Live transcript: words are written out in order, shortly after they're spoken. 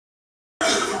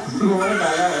What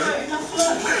about that?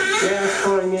 Yeah, it's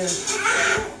fine, yeah.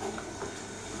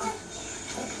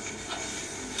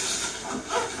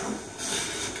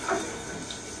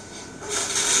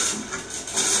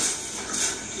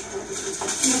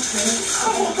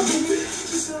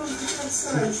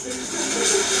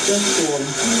 Just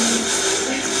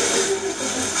one.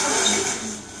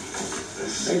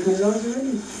 Open his eyes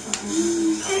already?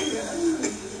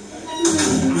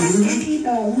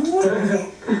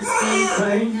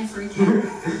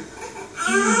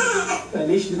 At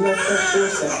least you didn't have to have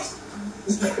forceps.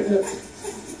 Look.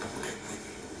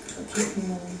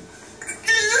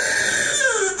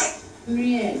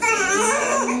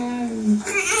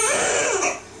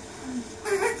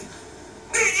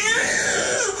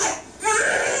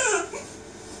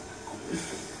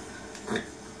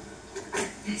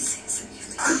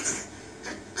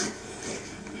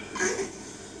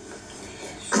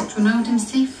 Do you know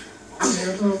his teeth?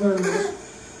 Yeah, I'll go in there.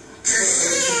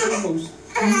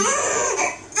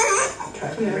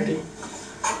 Okay, Yeah. ready?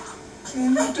 Yeah,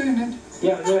 I'm not doing it.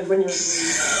 Yeah, when you're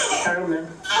carry on now.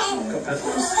 Got that.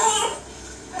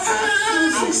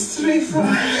 6, 3, 4.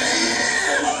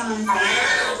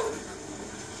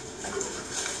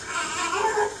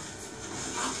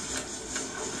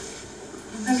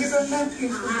 Have you got no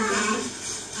people? I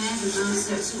haven't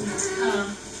answered, it's all in the car.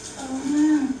 Oh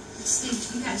no. Steve,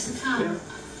 can you get to the car? Yeah.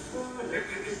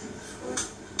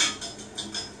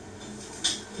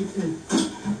 Keep in.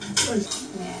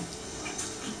 Yeah.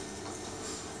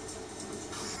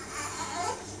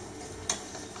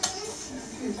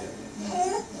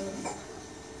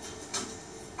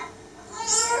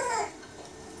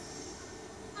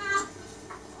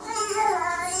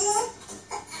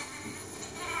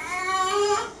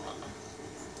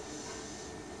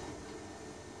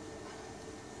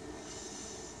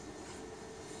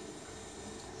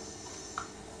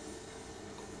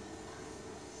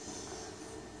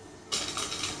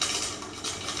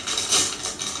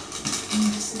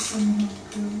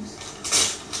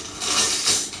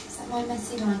 Is that my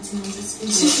messy writing on the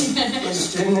screen? I'm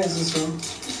just doing this as well.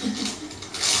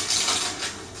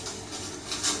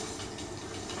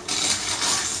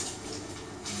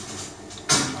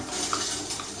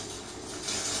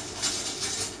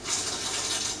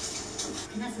 You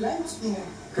can have loads more.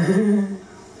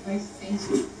 Both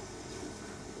things.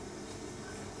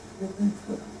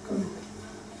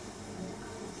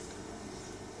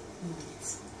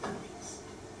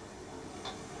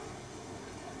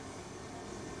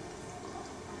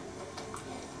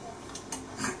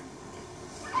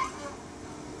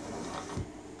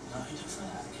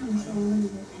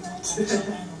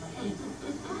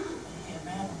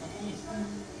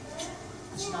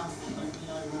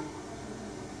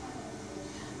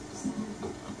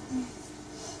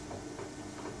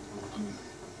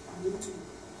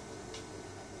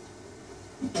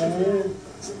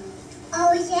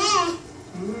 Oh yeah.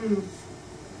 Mm.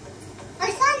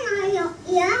 I can't know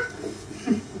yeah.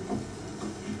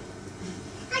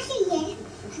 I see it.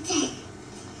 Okay.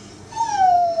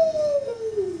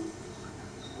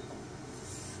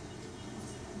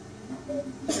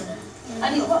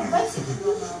 And what basically you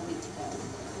were a week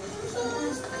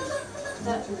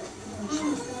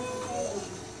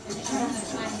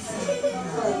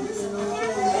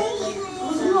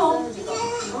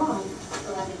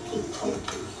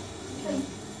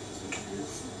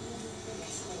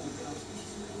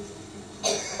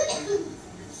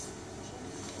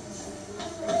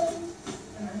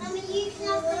Mummy, you can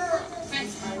have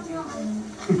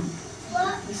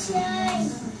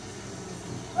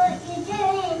what you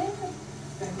doing?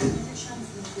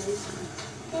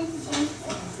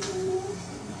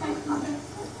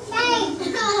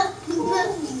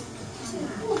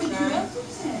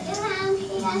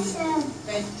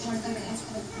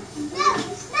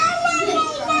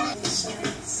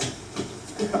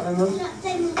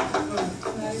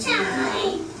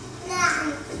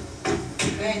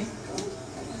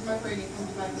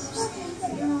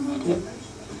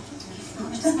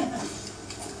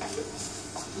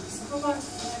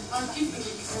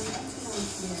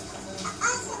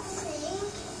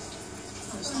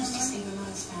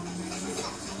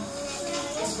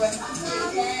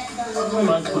 I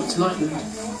might come up tonight then.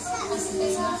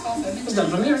 It's done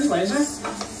from here anyway, is it?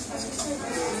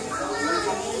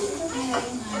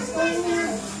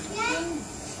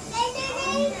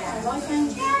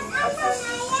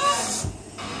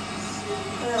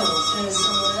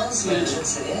 Someone else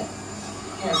mentions it.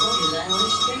 Yeah, body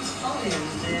language speaks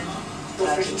volumes, dear.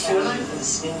 Vegetarian for the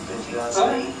sniff, if you ask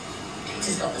me.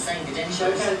 Peter's got the same credentials.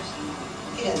 Okay.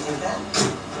 You don't do that.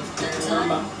 No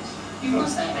time. You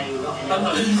must have. I'm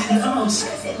not anything else.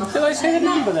 Did I say the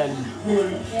number then?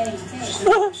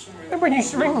 When you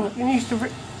used to ring, when you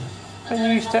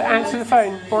used to answer the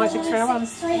phone, 16301.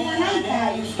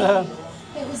 318.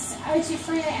 It was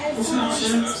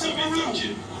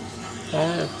 02388.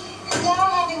 Yeah.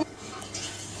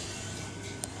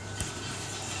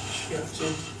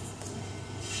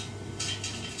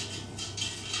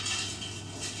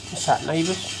 What's that,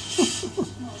 neighbours?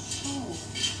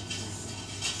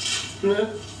 No.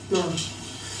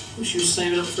 Wish you were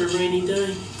saving up for a rainy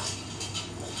day.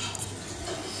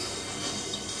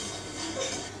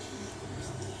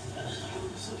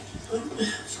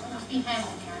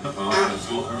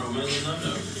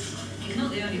 You're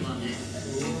not the only one there.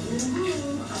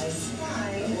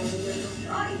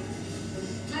 Right.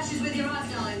 Flashes with your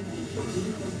eyes, darling.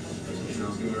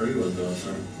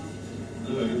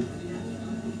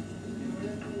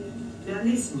 Now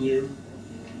listen, you.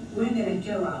 We're going to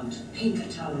go out,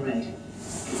 pink tolerate.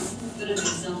 Gonna do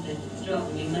something that's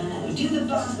driving me mad. We do the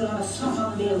bus, we'll have a slop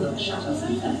on meal that'll shut us up.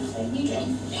 You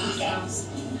drink gas.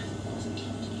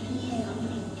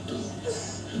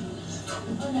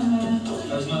 Hola.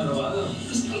 ¿Has madrugado?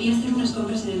 Pues quería hacer unas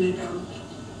compras en el mercado.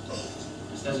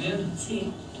 ¿Estás bien?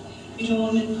 Sí. You don't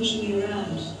want men pushing me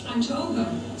around. I told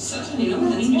them. Certainly not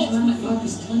with an Englishman like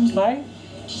Marcus Tundy. No?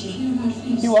 Did you hear about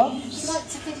things? You what? She liked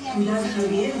to video. We know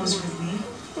Javier was with me.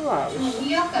 Right.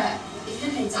 Yogurt.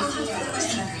 It's lovely. I'll have the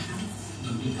rest of it.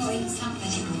 Oh, it's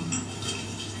something.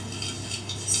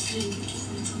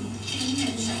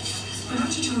 The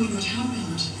doctor told me what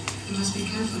happened. You must be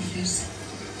careful of this.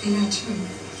 They know too.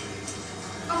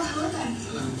 Oh, hello there.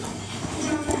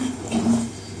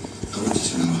 I wanted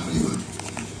to know how you were.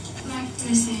 Like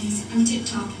this is, I'm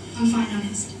tip-top. I'm fine,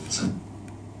 honest.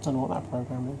 Don't know what that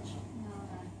program is. No,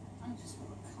 I just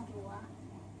want to cuddle that.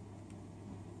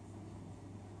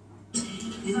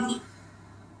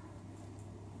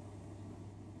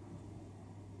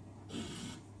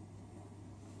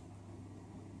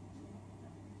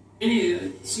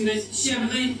 Anyway, so they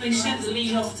sent the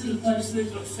lead off to the place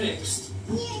they've got fixed.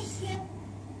 Yes, yeah.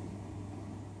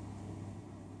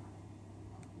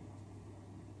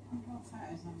 I've got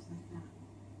photos I was looking at.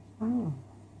 Hmm.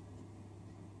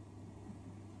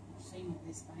 I've seen it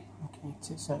this way. Okay,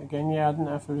 tits out again. Yeah, I didn't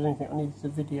know if there was anything I needed to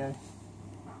video.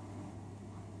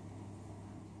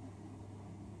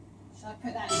 Shall I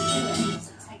put that in the video? Because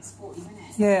it takes 40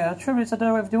 minutes. Yeah, the trouble is I don't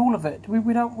know if to do all of it. We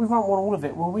won't want all of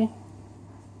it, will we?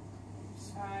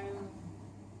 So,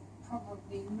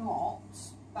 probably not,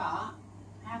 but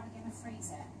how are we going to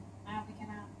freeze it? How are we going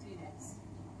to do this?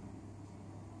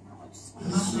 I just want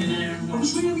to... I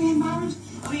was really married.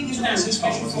 I mean, it's That's his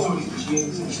fault. Well,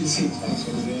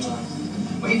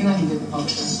 even though he did the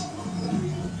podcast.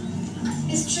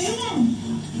 It's true then.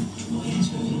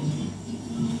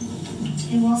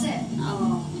 Who was it?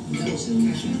 Oh,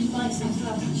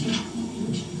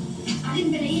 I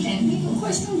didn't believe him. He got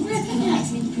quite strong grip, and that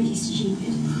makes me pretty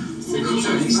stupid. We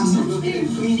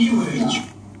knew it.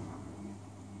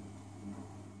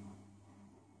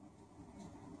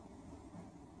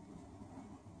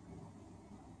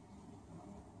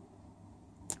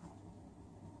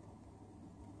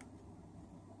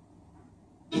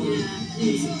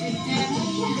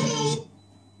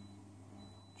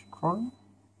 Crying?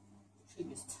 She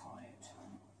was tired.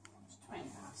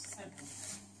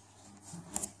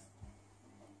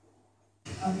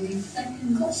 It's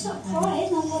 7:20. Got to stop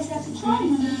crying, otherwise I have to cry in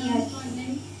the video.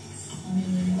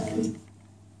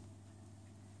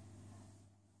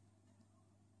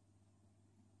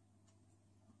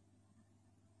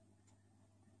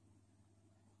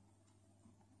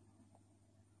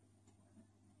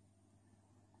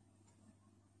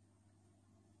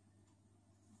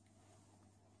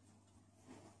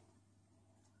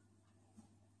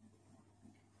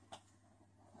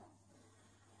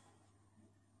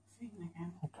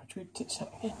 Again. I'll go to your tits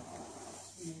out again.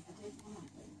 Yeah, I did want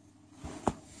to.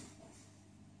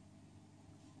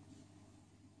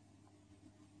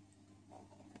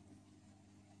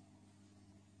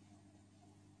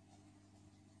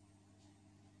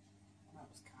 That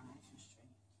was Carnation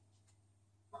Street.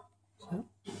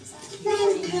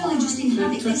 Curly just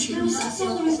inhabit this house. I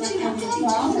saw there was two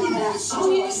entities.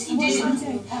 Oh, yes, he did.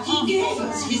 He gave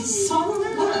us his soul.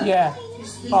 Yeah,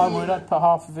 I would. I'd put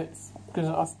half of it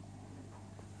because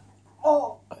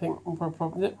I think we'll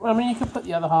probably. I mean, you could put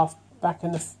the other half back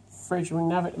in the fridge and we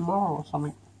can have it tomorrow or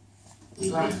something.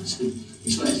 Right.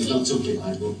 He's not talking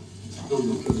like one. I'm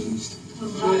not convinced.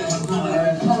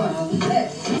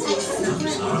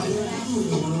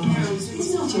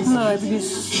 No,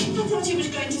 because. I thought he was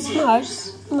going to do No,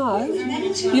 No.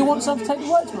 You want some to take to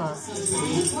work tomorrow? I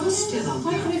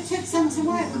could have took some to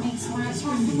work with me tomorrow, so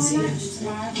I can my lunch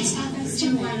tomorrow. Just have those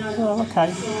swimming. Oh,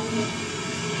 okay.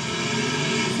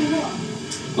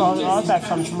 Well, I'd have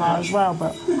some tomorrow as well,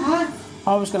 but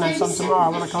I was going to have some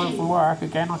tomorrow when I come home from work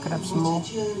again. I could have some more.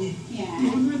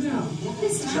 Yeah.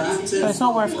 But it's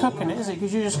not worth cooking it, is it?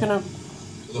 Because you're just going to...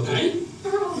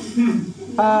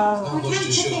 I can't cook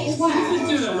it at work.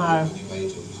 No.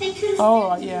 Oh,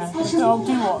 right, yeah. I'll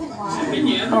do what?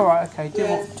 Alright, okay. Do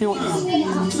what you want.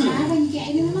 When you get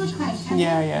in the microwave.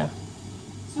 Yeah.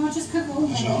 So I'll just cook it all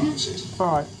there.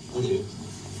 Alright.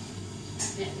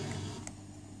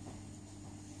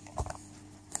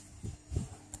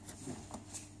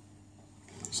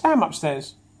 Sam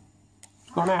upstairs.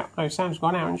 She's gone out. Oh, Sam's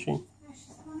gone out, hasn't she?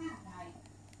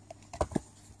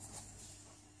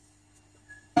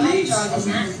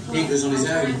 He goes on his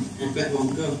own. I bet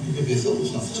won't go. Maybe a football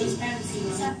stuff too.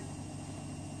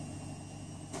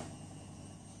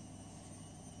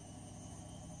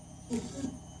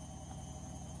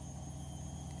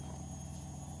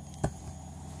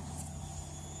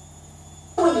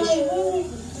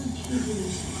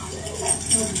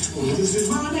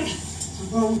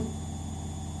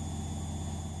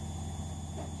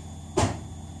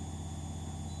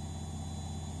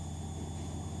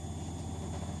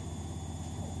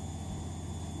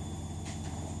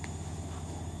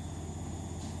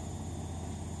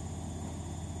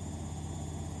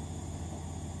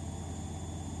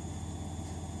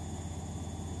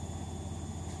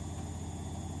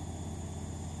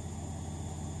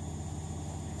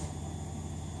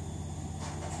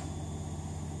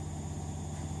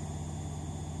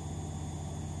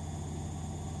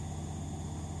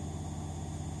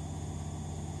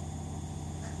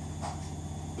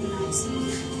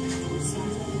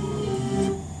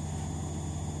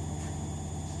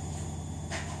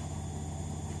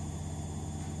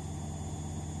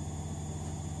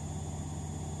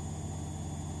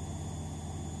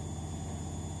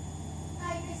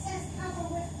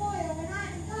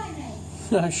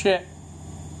 Oh shit.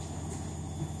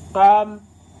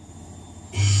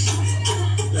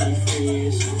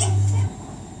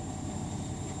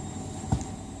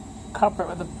 Cover it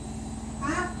with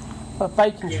a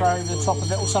baking tray over the top of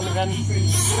it or something then.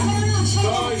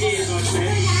 5 years, I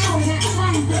said.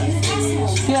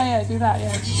 Yeah, do that,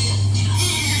 yeah.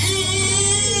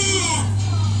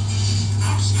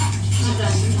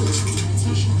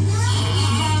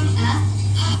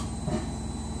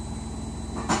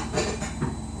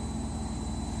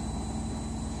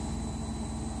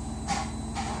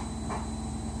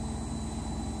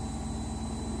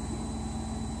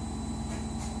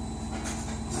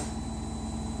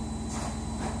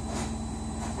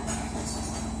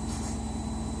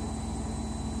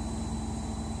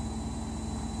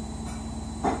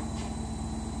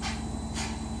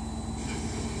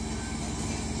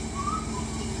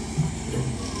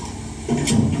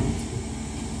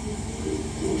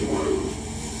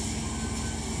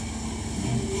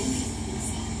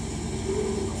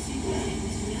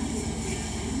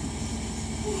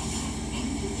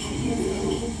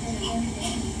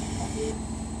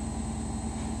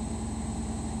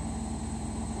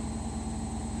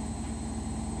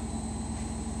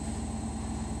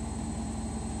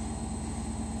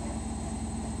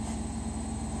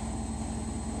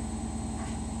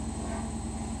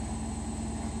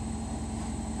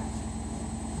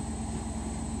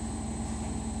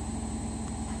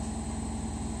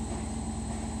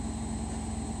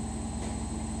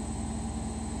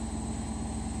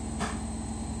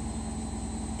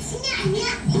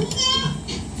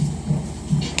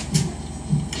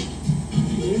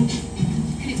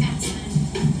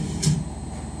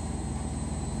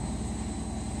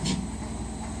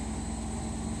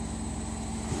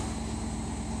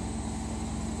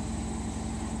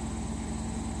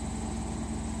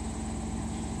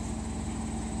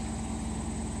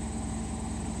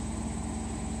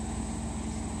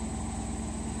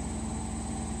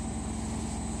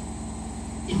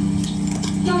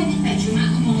 Go in the bedroom,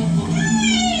 come on.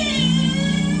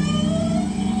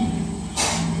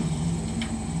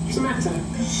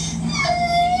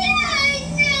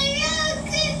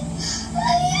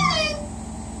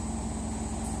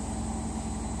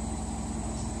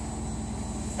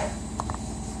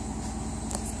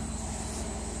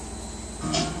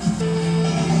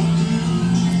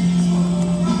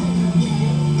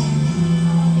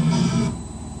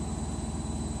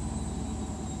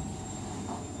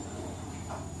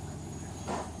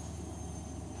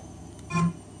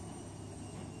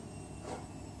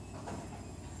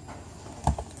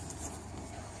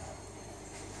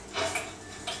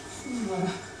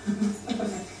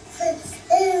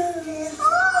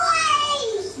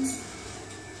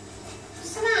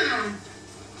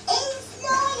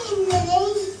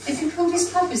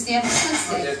 obviously haven't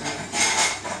tested.